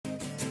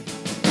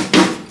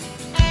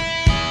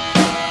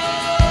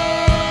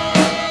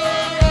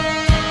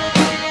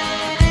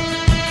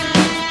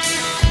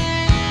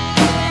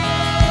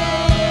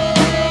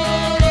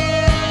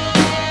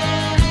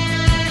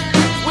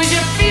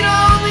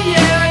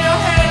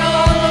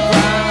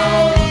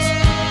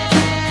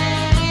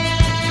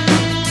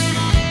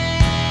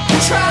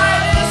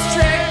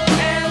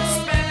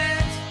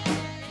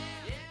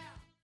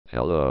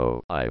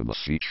am a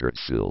featured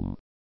film.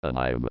 And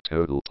I am a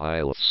total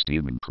pile of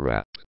steaming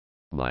crap.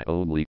 My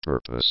only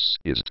purpose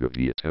is to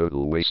be a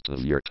total waste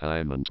of your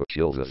time and to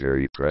kill the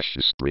very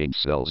precious brain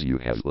cells you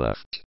have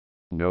left.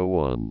 No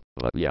one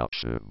but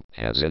Yaochu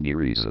has any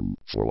reason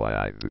for why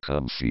I've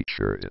become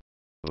featured.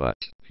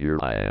 But here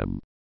I am.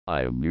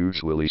 I am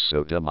usually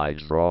so dumb I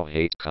draw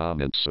hate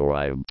comments or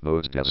I am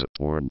posed as a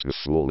porn to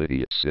fool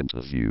idiots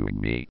into viewing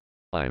me.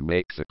 I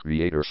make the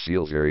creator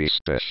feel very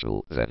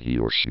special that he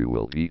or she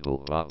will beagle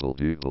boggle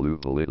doogle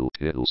oogle little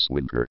piddle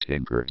swinker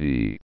tinker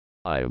dee.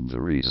 I am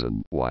the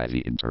reason why the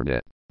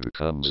internet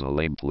becomes a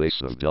lame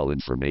place of dull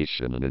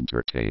information and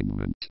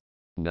entertainment.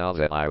 Now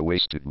that I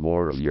wasted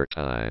more of your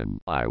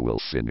time, I will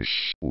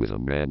finish with a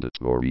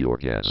mandatory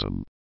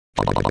orgasm.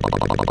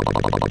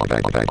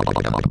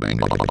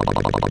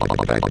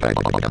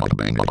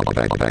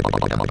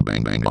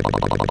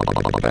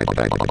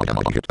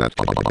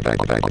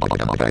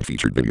 Get that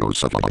featured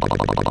videos of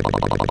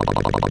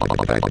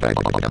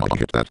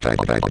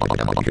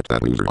get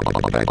that loser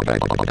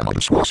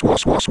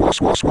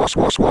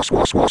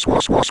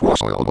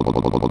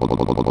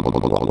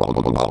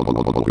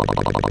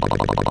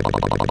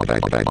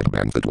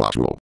man the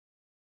quattro.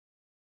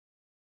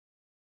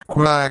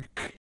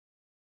 Quack.